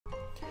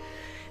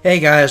Hey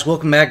guys,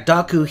 welcome back.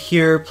 Daku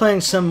here,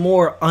 playing some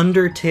more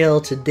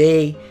Undertale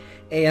today.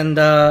 And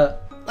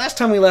last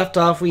time we left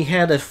off, we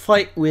had a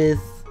fight with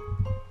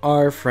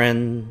our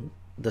friend,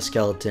 the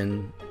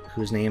skeleton,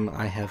 whose name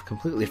I have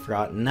completely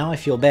forgotten. Now I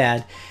feel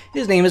bad.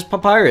 His name is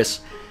Papyrus.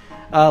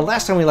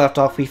 Last time we left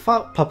off, we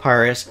fought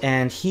Papyrus,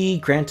 and he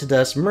granted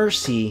us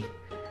mercy.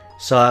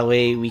 So that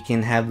way we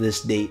can have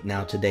this date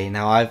now today.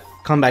 Now I've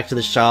come back to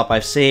the shop,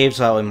 I've saved,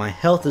 so that way my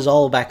health is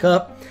all back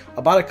up. I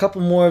bought a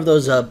couple more of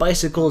those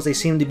bicycles. They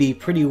seem to be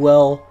pretty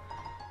well,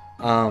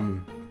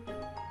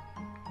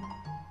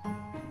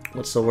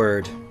 what's the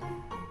word?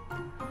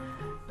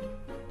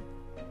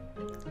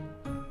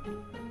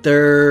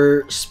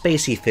 They're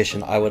space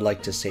efficient, I would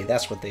like to say.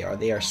 That's what they are.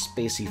 They are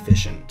space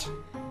efficient.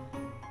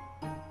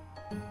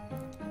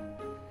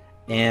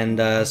 And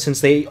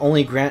since they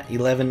only grant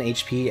 11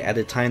 HP at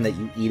a time that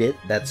you eat it,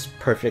 that's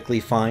perfectly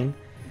fine,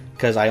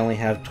 because I only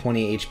have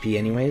 20 HP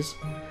anyways.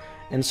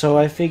 And so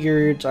I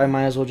figured I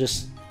might as well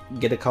just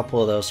get a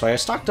couple of those. So I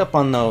stocked up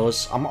on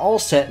those. I'm all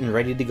set and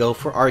ready to go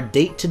for our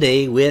date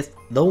today with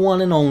the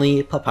one and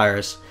only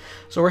Papyrus.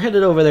 So we're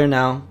headed over there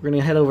now. We're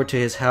gonna head over to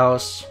his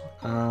house.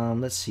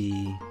 Let's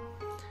see.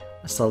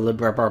 That's the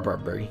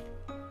library.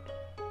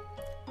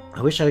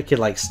 I wish I could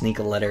like sneak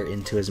a letter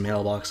into his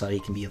mailbox so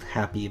he can be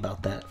happy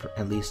about that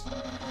at least.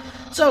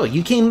 So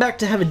you came back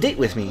to have a date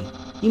with me.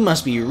 You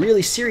must be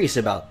really serious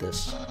about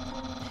this.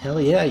 Hell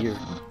yeah, you're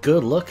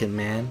good looking,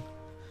 man.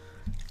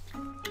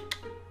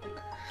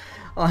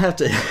 I'll have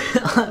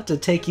to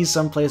take you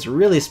someplace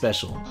really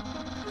special.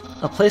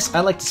 A place I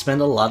like to spend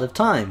a lot of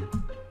time.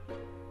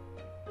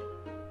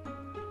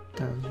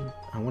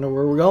 I wonder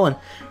where we're going.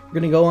 We're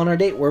gonna go on our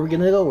date. Where are we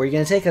gonna go? Where are you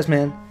gonna take us,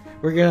 man?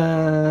 We're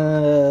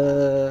gonna...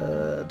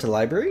 to the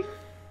library?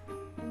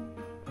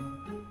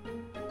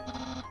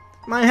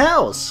 My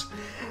house!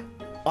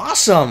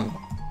 Awesome!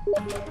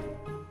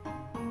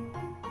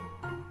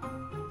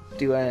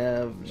 Do I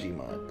have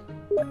Gmod?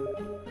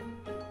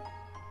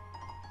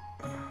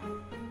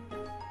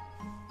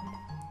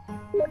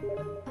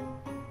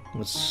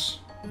 What's...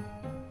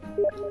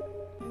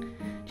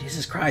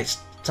 Jesus Christ,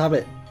 stop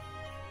it.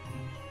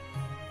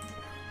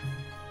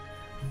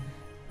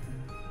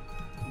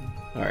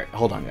 Alright,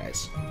 hold on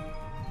guys.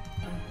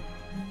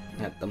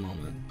 At the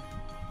moment.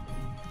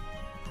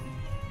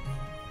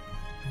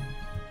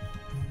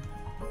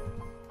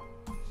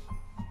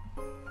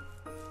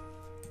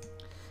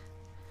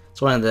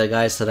 It's one of the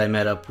guys that I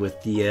met up with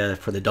the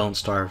for the Don't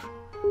Starve.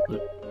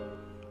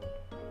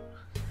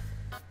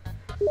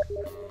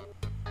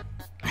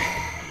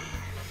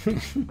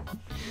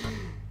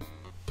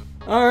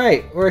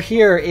 Alright, we're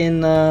here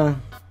in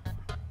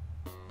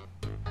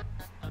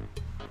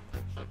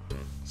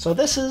so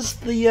this is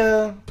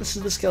the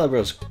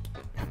Skelebros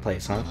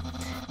place, huh?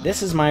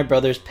 This is my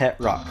brother's pet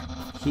rock.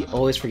 He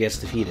always forgets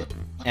to feed it.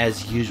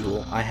 As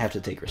usual, I have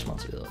to take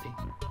responsibility.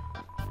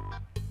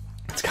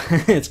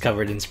 It's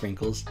covered in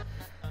sprinkles.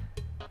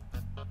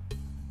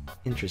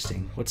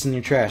 Interesting. What's in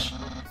your trash?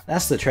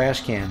 That's the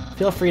trash can.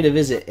 Feel free to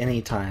visit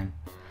anytime.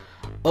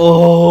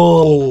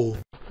 Oh!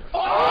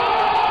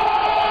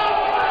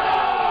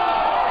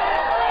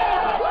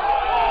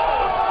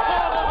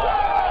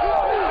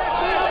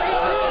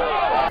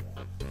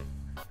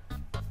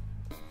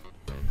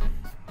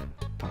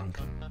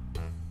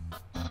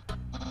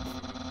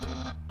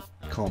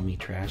 Call me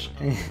trash.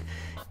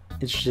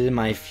 Interested in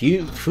my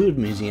food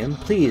museum?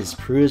 Please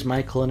peruse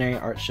my culinary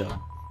art show.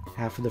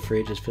 Half of the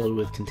fridge is filled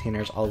with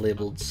containers all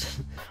labeled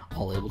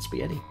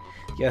spaghetti.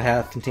 The other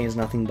half contains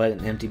nothing but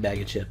an empty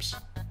bag of chips.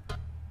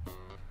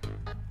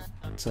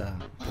 It's a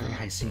very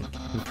high sink.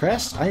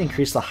 Impressed? I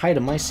increased the height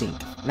of my sink.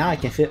 Now I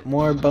can fit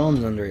more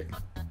bones under it.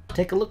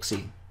 Take a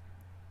look-see.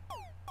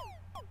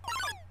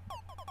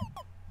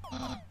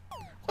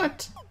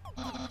 What?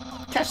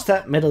 Catch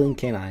that meddling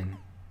canine.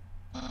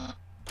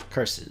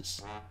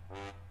 Curses.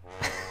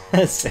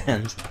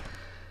 Sans.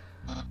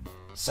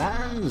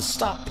 Sans,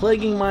 stop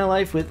plaguing my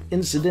life with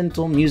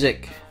incidental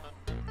music.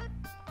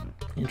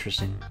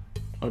 Interesting.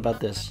 What about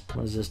this?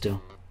 What does this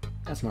do?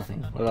 That's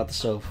nothing. What about the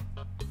stove?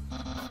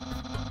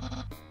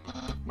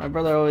 My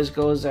brother always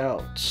goes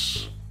out.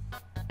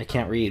 I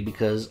can't read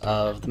because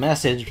of the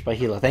message by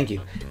Hilo. Thank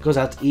you. Goes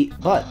out to eat,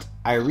 but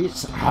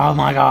oh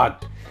my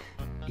god.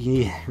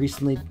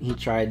 Recently he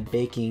tried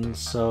baking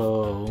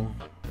something.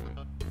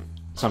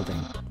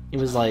 It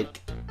was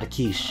like a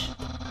quiche,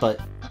 but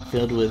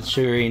filled with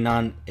sugary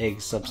non-egg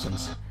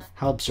substance.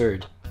 How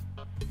absurd.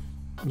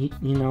 You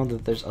know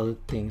that there's other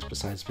things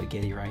besides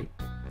spaghetti, right?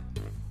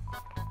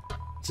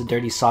 It's a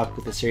dirty sock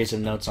with a series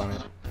of notes on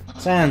it.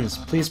 Sans,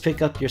 please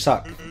pick up your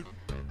sock.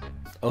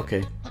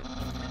 Okay.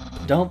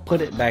 Don't put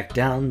it back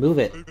down, move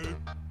it.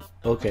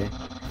 Okay.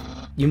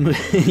 You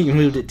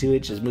moved it 2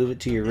 inches, move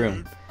it to your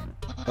room.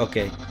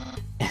 Okay.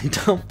 And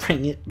don't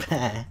bring it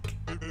back.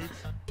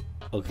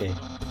 Okay.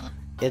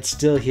 It's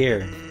still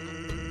here.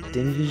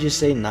 Didn't you just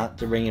say not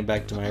to bring it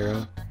back to my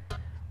room?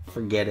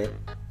 Forget it.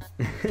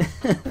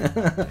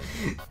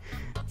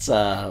 It's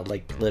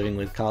like living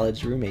with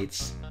college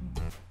roommates.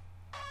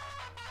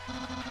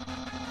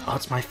 Oh,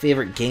 it's my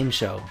favorite game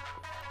show.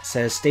 It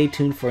says, stay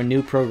tuned for a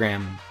new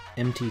program,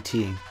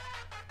 MTT.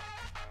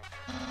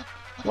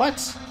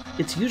 What?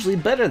 It's usually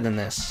better than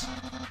this.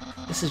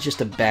 This is just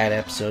a bad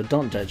episode,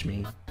 don't judge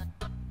me.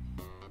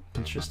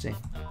 Interesting.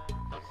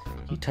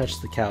 You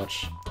touch the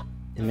couch.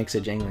 It makes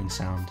a jangling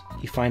sound.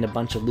 You find a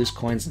bunch of loose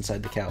coins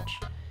inside the couch.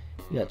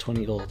 You got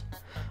 20 gold.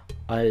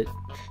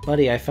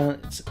 Buddy, I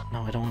found...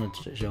 No, I don't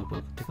want a joke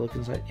book. Take a look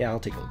inside. Yeah, I'll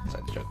take a look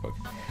inside the joke book.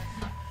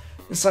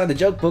 Inside the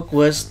joke book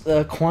was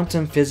the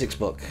quantum physics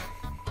book.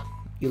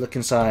 You look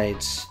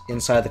inside.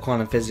 Inside the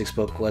quantum physics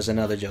book was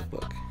another joke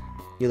book.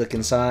 You look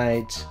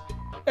inside.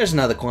 There's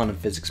another quantum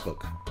physics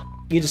book.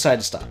 You decide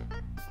to stop.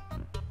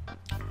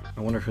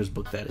 I wonder whose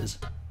book that is.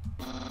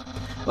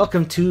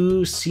 Welcome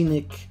to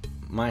Scenic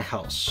My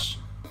House.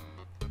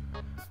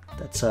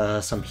 That's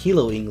some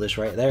Hilo English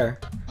right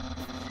there.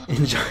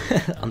 Enjoy.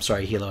 I'm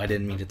sorry, Hilo, I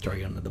didn't mean to throw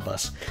you under the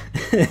bus.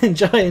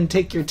 Enjoy and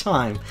take your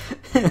time.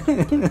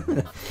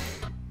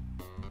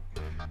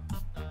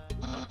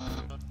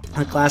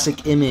 A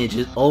classic image.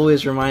 It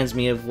always reminds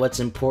me of what's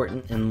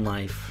important in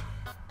life.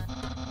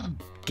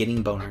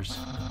 Getting boners.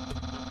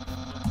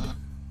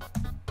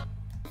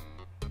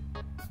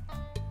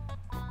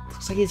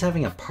 Looks like he's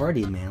having a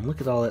party, man.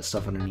 Look at all that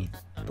stuff underneath.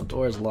 The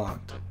door is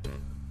locked.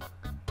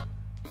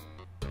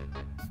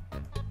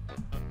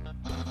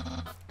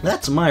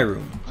 That's my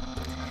room.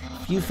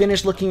 If you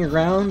finish looking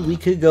around, we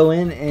could go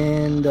in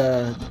and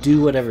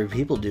do whatever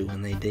people do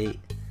when they date.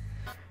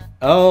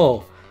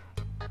 Oh!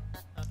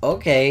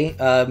 Okay,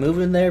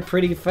 moving there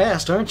pretty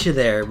fast, aren't you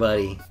there,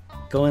 buddy?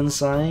 Go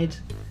inside.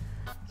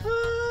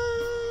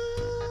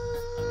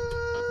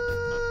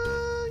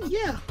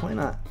 Yeah, why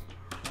not?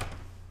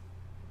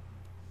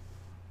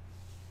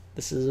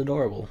 This is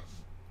adorable.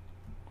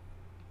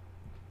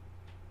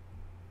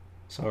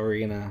 So are we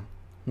gonna,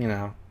 you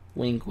know,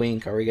 wink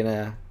wink, are we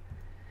gonna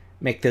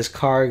make this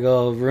car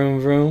go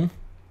vroom vroom?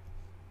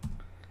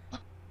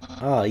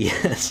 Oh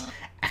yes,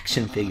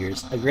 action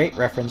figures. A great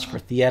reference for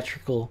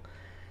theatrical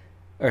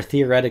or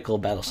theoretical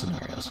battle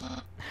scenarios.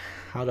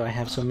 How do I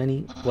have so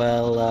many?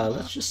 Well,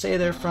 let's just say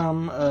they're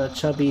from a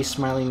chubby,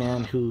 smiley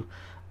man who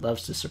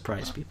loves to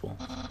surprise people.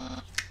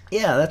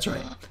 Yeah, that's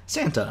right.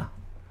 Santa.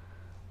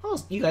 Oh,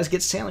 you guys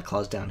get Santa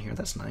Claus down here.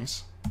 That's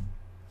nice.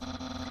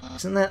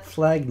 Isn't that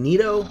flag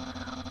neato?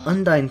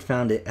 Undine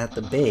found it at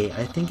the bay.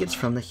 I think it's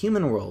from the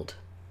human world.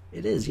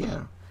 It is,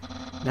 yeah.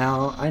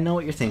 Now, I know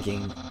what you're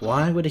thinking.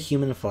 Why would a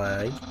human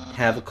flag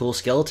have a cool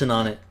skeleton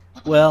on it?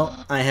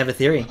 Well, I have a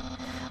theory.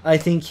 I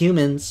think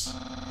humans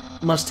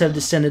must have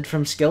descended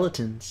from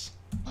skeletons.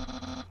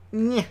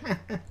 That's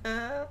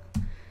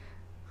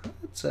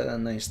a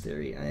nice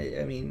theory.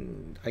 I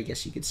mean, I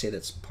guess you could say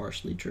that's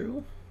partially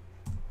true.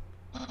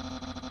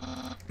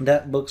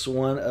 That book's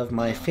one of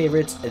my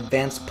favorites.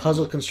 Advanced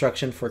puzzle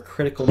construction for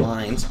critical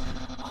minds.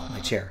 Oh,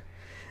 my chair.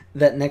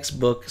 That next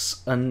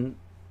book's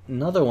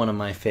another one of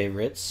my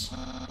favorites.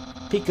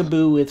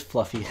 Peekaboo with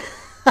Fluffy.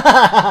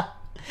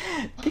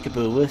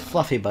 Peekaboo with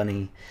Fluffy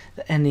Bunny.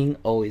 The ending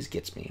always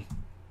gets me.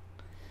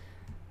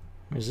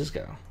 Where's this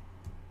go?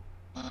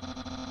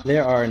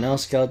 There are no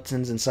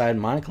skeletons inside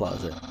my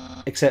closet.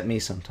 Except me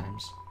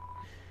sometimes.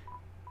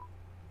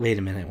 Wait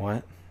a minute,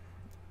 what?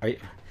 Are you...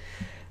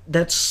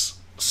 That's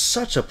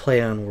such a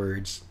play on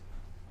words.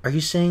 Are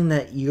you saying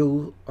that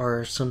you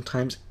are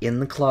sometimes in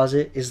the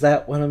closet? Is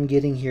that what I'm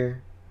getting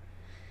here?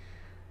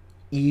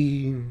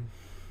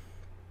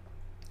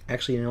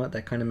 Actually, you know what?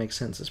 That kind of makes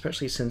sense.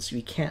 Especially since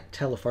we can't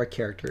tell if our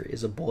character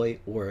is a boy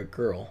or a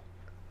girl.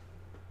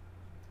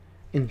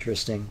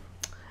 Interesting.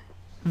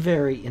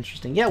 Very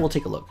interesting. Yeah, we'll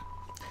take a look.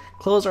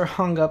 Clothes are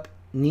hung up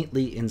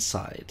neatly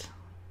inside.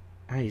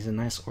 Ah, he's a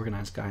nice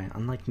organized guy,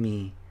 unlike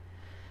me.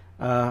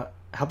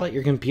 How about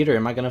your computer?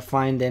 Am I gonna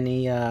find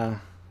any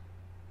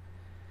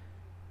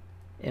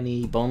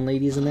bone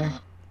ladies in there?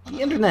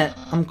 The internet,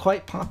 I'm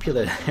quite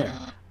popular there.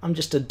 I'm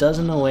just a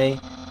dozen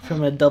away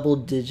from a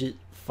double-digit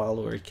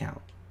follower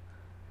count.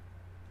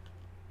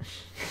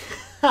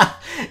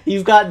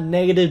 You've got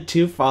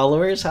 -2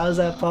 followers? How is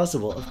that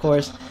possible? Of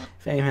course,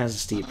 fame has a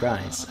steep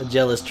price. A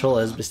jealous troll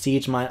has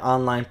besieged my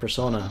online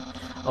persona,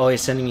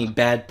 always sending me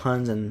bad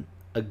puns and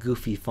a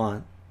goofy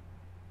font.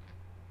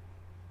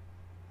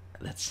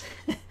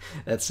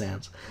 That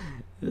Sans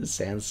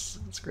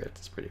script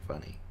is pretty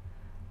funny.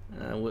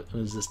 What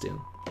does this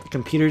do? The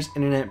computer's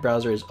internet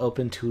browser is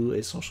open to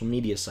a social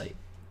media site.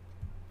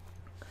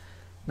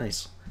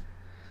 Nice.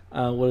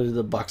 What are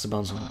the box of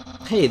bones?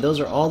 Hey, those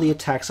are all the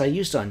attacks I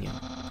used on you.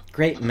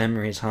 Great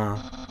memories, huh?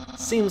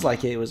 Seems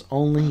like it was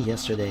only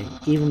yesterday,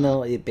 even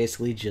though it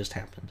basically just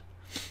happened.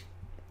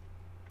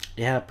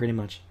 Yeah, pretty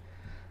much.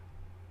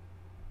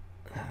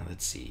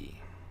 Let's see.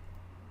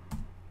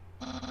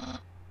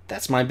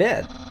 That's my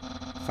bed.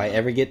 If I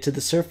ever get to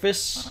the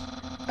surface,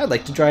 I'd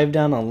like to drive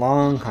down a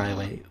long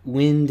highway,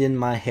 wind in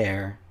my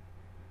hair,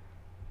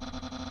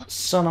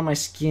 sun on my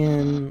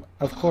skin.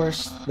 Of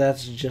course,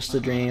 that's just a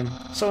dream.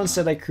 So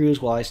instead, I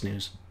cruise while I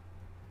snooze.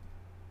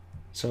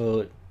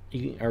 So,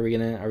 are we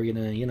gonna,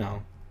 you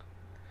know,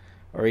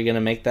 are we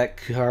gonna make that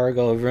car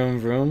go vroom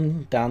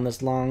vroom down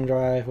this long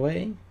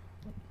driveway?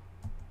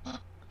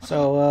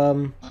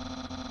 So,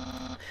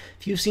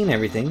 if you've seen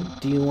everything,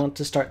 do you want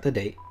to start the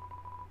date?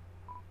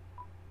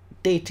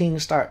 Dating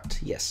start,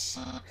 yes.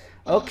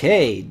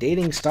 Okay,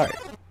 dating start.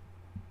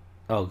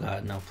 Oh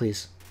god, no,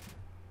 please.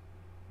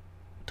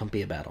 Don't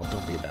be a battle,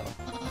 don't be a battle.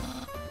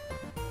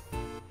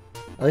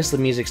 At least the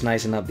music's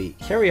nice and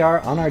upbeat. Here we are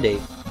on our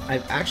date.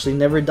 I've actually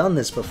never done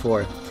this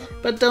before.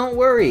 But don't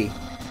worry,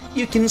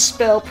 you can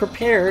spell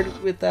prepared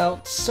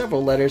without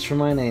several letters for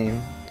my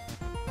name.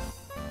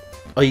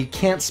 Oh, you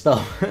can't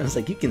spell... I was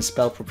like, you can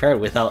spell prepared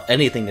without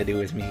anything to do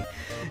with me.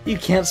 You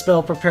can't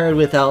spell prepared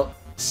without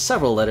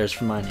several letters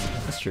for my name.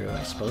 That's true,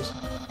 I suppose.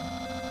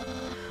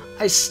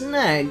 I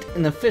snagged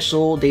an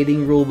official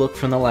dating rulebook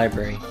from the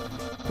library.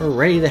 We're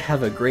ready to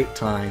have a great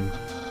time.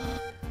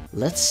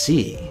 Let's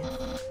see.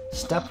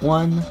 Step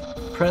 1.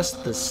 Press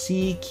the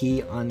C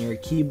key on your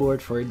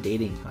keyboard for a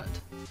dating hut.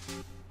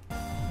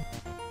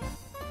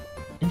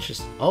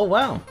 Interesting. Oh,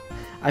 wow.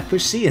 I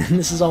push C and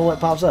this is all what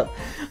pops up.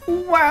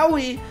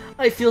 Wowie!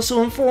 I feel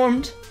so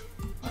informed.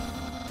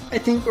 I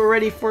think we're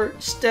ready for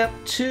step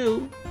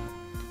 2.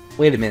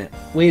 Wait a minute.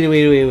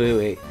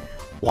 Wait.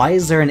 Why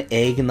is there an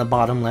egg in the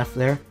bottom left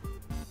there?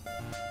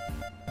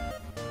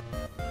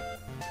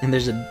 And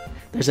there's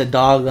a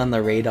dog on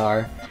the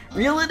radar.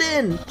 Reel it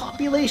in!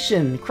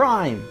 Population!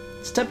 Crime!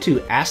 Step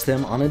 2. Ask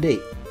them on a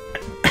date.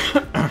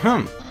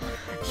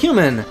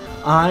 Human,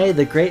 I,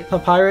 the great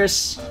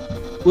Papyrus,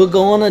 will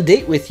go on a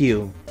date with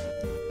you.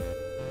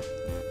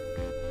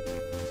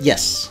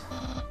 Yes.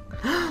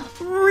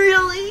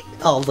 Really?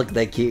 Oh, look at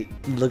that cute.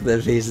 Look at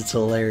that face, it's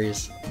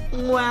hilarious.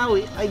 Wow,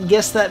 I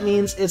guess that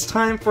means it's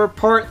time for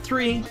part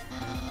 3.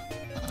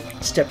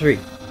 Step 3.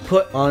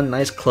 Put on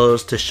nice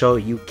clothes to show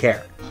you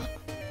care.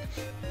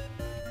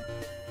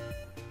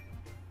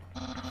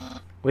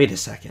 Wait a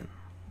second.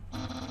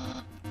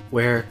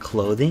 Wear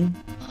clothing?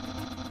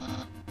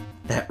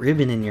 That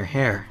ribbon in your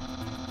hair.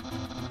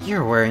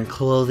 You're wearing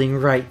clothing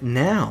right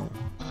now.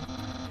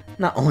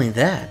 Not only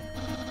that,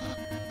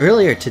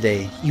 earlier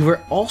today, you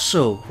were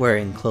also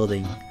wearing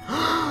clothing.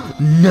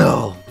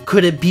 No!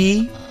 Could it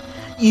be?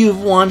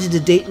 You've wanted to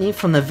date me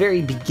from the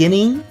very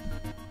beginning?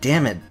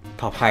 Damn it,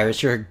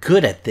 Papyrus, you're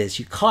good at this.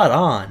 You caught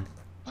on.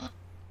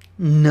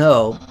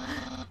 No.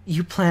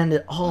 You planned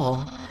it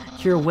all.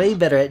 You're way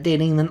better at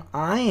dating than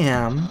I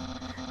am.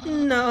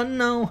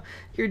 No.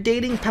 Your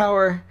dating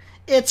power.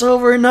 It's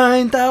over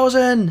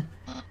 9,000!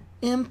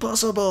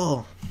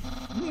 Impossible!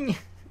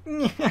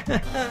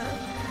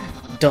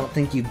 Don't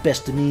think you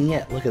bested me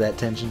yet. Look at that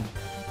tension.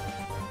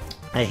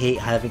 I hate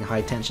having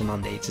high tension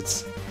on dates.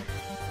 It's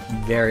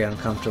very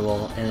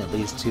uncomfortable and it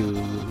leads to...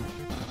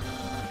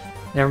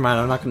 Never mind,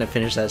 I'm not going to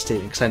finish that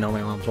statement because I know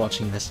my mom's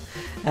watching this.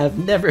 I've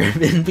never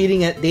been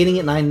dating it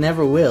and I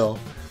never will.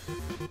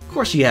 Of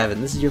course you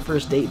haven't. This is your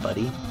first date,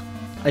 buddy.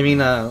 I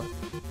mean, I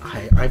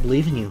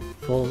believe in you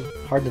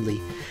full-heartedly.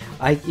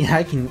 I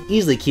can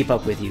easily keep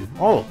up with you.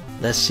 Oh,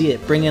 let's see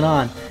it. Bring it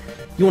on.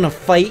 You want to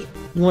fight?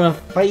 You want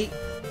to fight?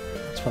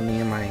 That's what me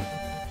and my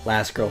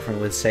last girlfriend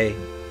would say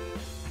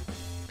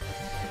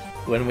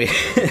when we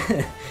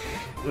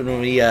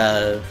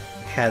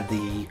had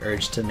the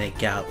urge to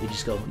make out. We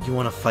just go, you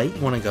want to fight?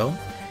 You want to go?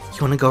 You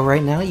want to go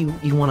right now?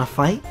 You want to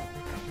fight?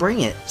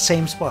 Bring it.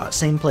 Same spot,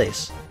 same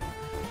place.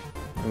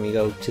 And we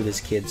go to this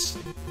kid's...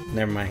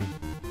 Never mind.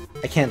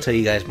 I can't tell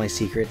you guys my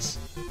secrets.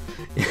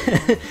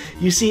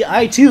 You see,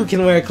 I too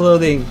can wear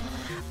clothing.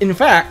 In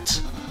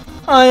fact,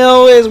 I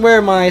always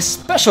wear my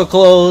special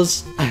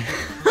clothes.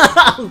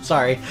 I'm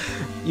sorry.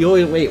 You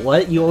always wait.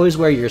 What? You always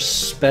wear your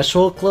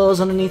special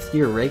clothes underneath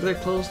your regular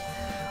clothes?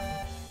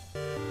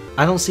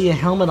 I don't see a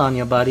helmet on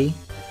you, buddy.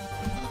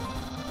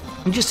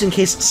 Just in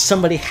case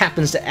somebody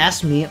happens to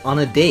ask me on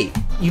a date.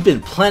 You've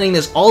been planning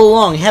this all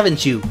along,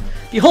 haven't you?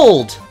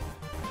 Behold.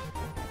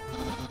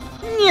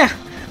 Yeah.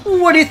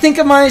 What do you think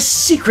of my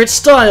secret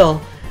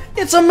style?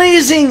 It's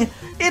amazing!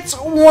 It's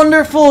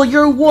wonderful!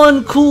 You're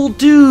one cool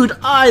dude!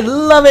 I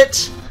love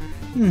it!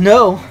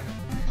 No.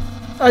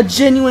 A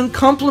genuine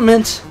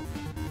compliment.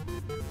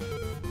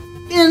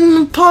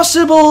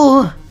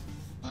 Impossible!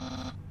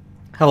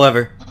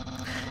 However,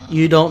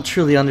 you don't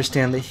truly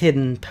understand the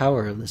hidden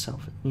power of this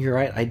outfit. You're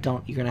right, I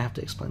don't. You're gonna have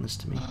to explain this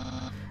to me.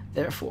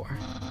 Therefore,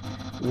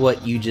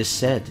 what you just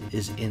said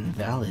is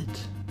invalid.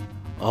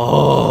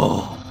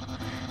 Oh!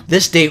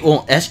 This date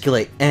won't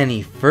escalate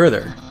any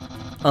further.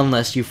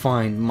 Unless you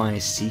find my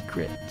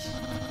secret.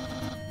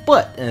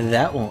 But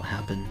that won't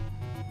happen.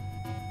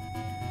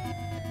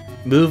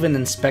 Move and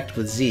inspect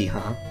with Z,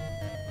 huh?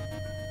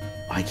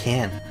 I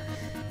can.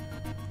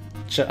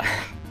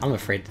 I'm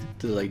afraid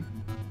to like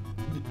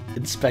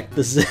inspect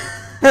this.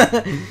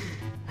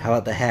 How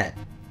about the hat?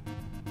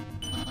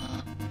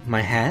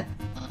 My hat?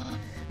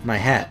 My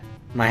hat.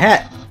 My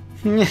hat!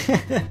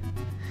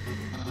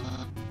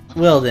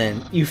 Well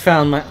then, you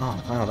found my...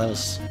 Oh, wow, that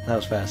was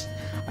fast.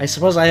 I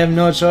suppose I have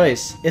no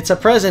choice. It's a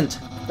present!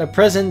 A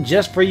present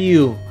just for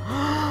you.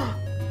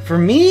 For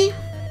me?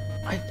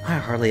 I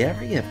hardly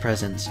ever get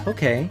presents.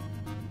 Okay.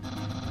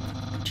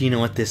 Do you know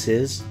what this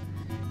is?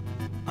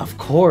 Of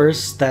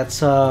course,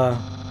 that's,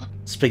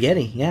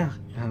 spaghetti, yeah.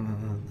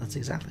 That's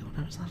exactly what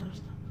I was thought.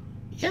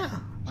 Yeah.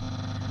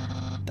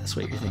 That's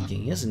what you're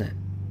thinking, isn't it?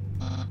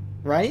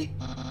 Right?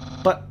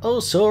 But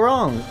oh, so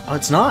wrong. Oh,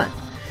 it's not.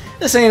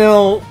 This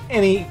ain't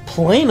any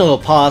plain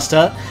old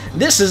pasta.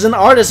 This is an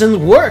artisan's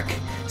work.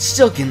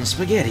 Silken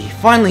spaghetti,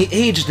 finely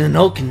aged in an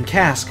oaken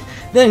cask,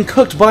 then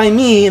cooked by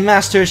me,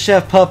 Master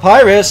Chef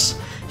Papyrus.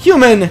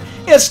 Human,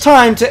 it's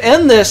time to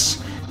end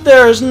this.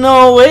 There's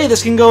no way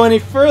this can go any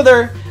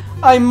further.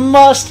 I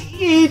must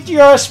eat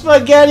your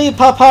spaghetti,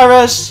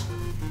 Papyrus.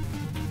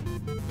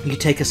 You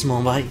take a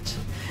small bite.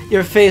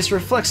 Your face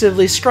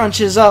reflexively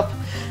scrunches up.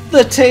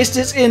 The taste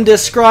is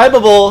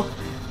indescribable.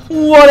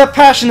 What a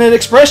passionate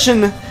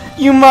expression.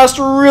 You must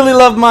really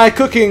love my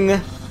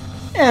cooking.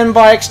 And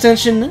by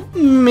extension,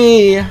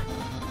 me.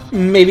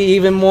 Maybe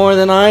even more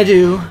than I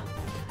do.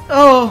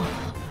 Oh.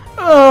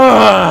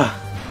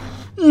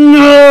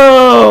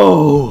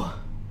 No!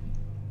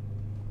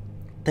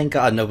 Thank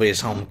God nobody's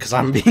home, because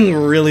I'm being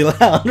really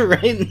loud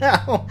right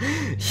now.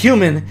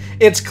 Human,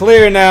 it's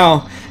clear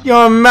now.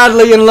 You're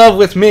madly in love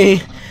with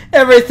me.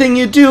 Everything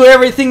you do,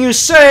 everything you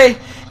say,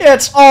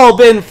 it's all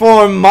been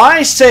for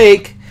my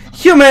sake.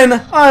 Human,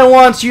 I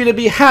want you to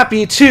be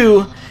happy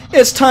too.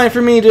 It's time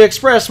for me to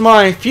express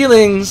my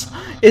feelings.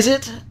 Is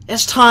it?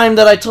 It's time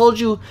that I told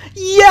you.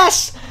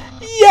 Yes!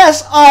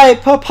 Yes, I,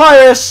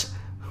 Papyrus.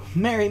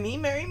 Marry me,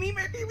 marry me,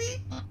 marry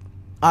me.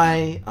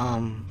 Boy,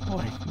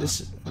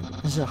 is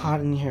it hot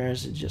in here, or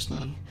is it just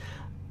me?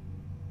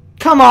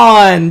 Come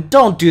on!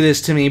 Don't do this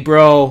to me,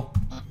 bro.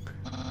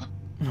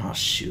 Oh,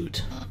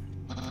 shoot.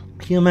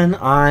 Human,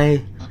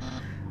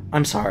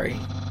 I'm sorry.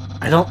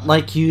 I don't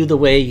like you the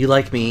way you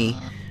like me.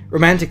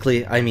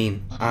 Romantically, I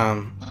mean,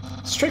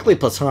 strictly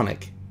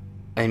platonic.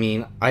 I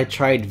mean, I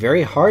tried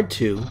very hard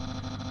to.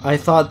 I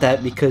thought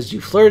that because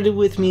you flirted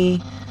with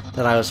me,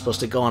 that I was supposed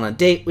to go on a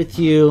date with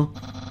you.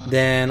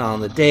 Then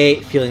on the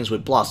date, feelings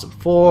would blossom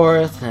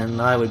forth,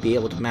 and I would be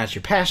able to match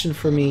your passion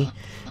for me.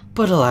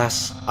 But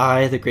alas,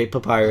 I, the great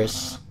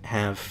Papyrus,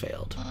 have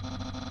failed.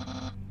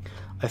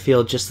 I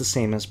feel just the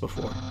same as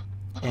before.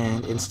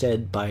 And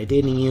instead, by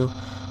dating you,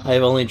 I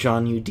have only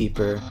drawn you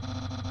deeper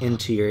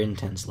into your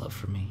intense love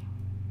for me.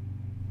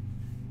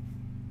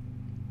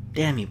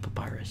 Damn you,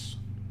 Papyrus.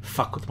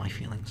 Fuck with my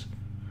feelings.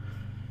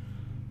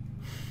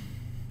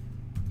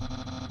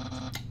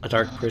 A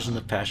dark prison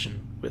of passion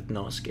with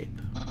no escape.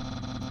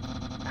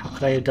 How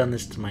could I have done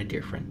this to my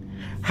dear friend?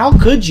 How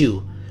could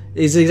you?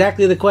 Is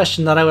exactly the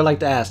question that I would like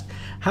to ask.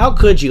 How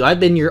could you?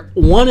 I've been your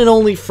one and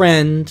only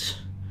friend.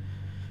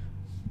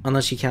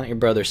 Unless you count your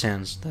brother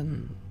Sans,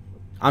 then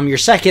I'm your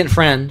second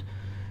friend.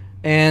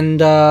 And,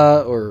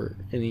 no.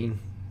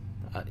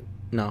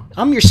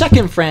 I'm your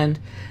second friend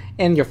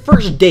and your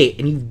first date,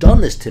 and you've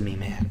done this to me,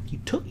 man.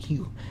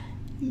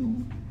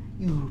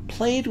 You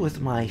played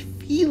with my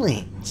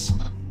feelings.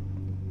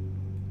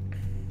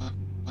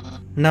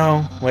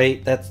 No,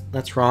 wait,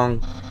 that's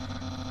wrong.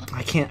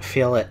 I can't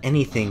fail at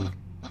anything.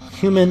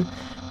 Human,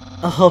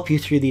 I'll help you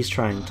through these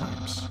trying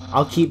times.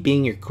 I'll keep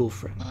being your cool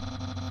friend.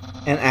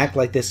 And act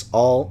like this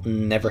all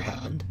never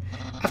happened.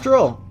 After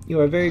all, you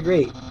are very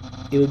great.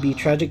 It would be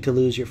tragic to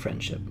lose your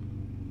friendship.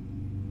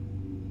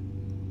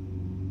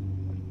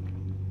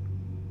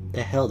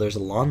 The hell, there's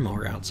a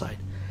lawnmower outside.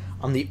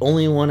 I'm the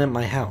only one at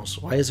my house.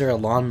 Why is there a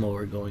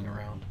lawnmower going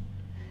around?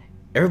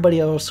 Everybody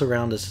else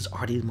around us has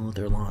already mowed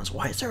their lawns.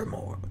 Why is there a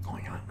mower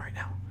going on right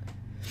now?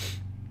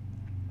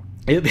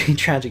 It would be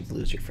tragic to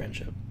lose your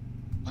friendship.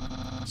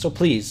 So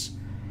please,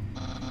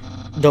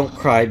 don't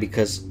cry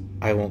because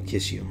I won't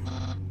kiss you.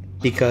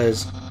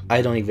 Because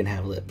I don't even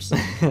have lips.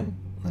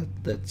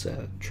 That's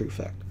a true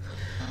fact.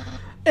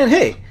 And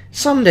hey,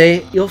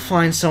 someday you'll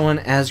find someone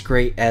as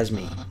great as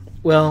me.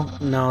 Well,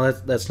 no,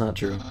 that's not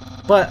true.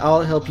 But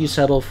I'll help you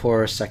settle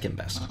for second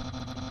best.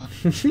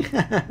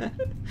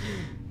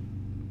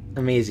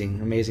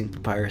 Amazing,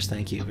 Papyrus.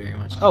 Thank you very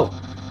much.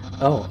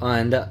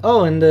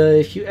 And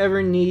if you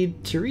ever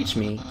need to reach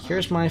me,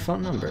 here's my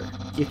phone number.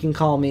 You can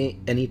call me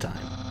anytime.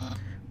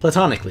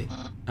 Platonically.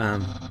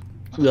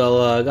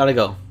 Gotta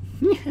go.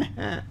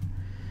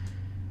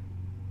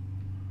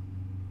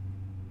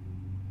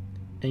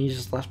 And he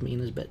just left me in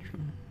his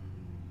bedroom.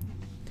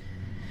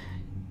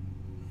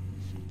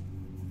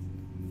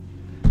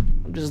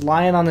 I'm just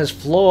lying on this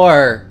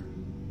floor.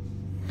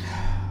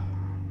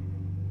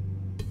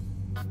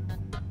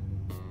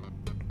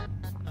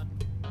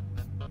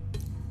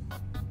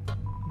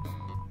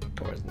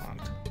 Door's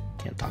locked.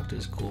 Can't talk to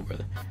his cool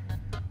brother.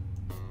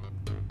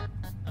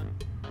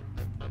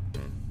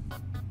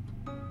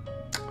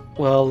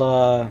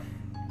 Well,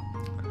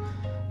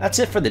 that's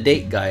it for the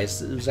date,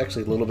 guys. It was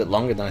actually a little bit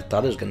longer than I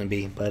thought it was going to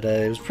be, but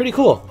it was pretty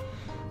cool.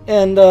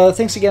 And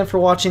thanks again for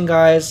watching,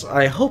 guys.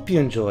 I hope you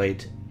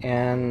enjoyed,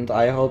 and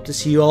I hope to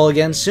see you all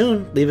again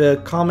soon. Leave a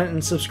comment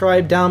and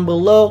subscribe down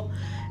below,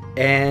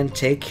 and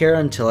take care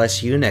until I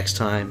see you next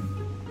time.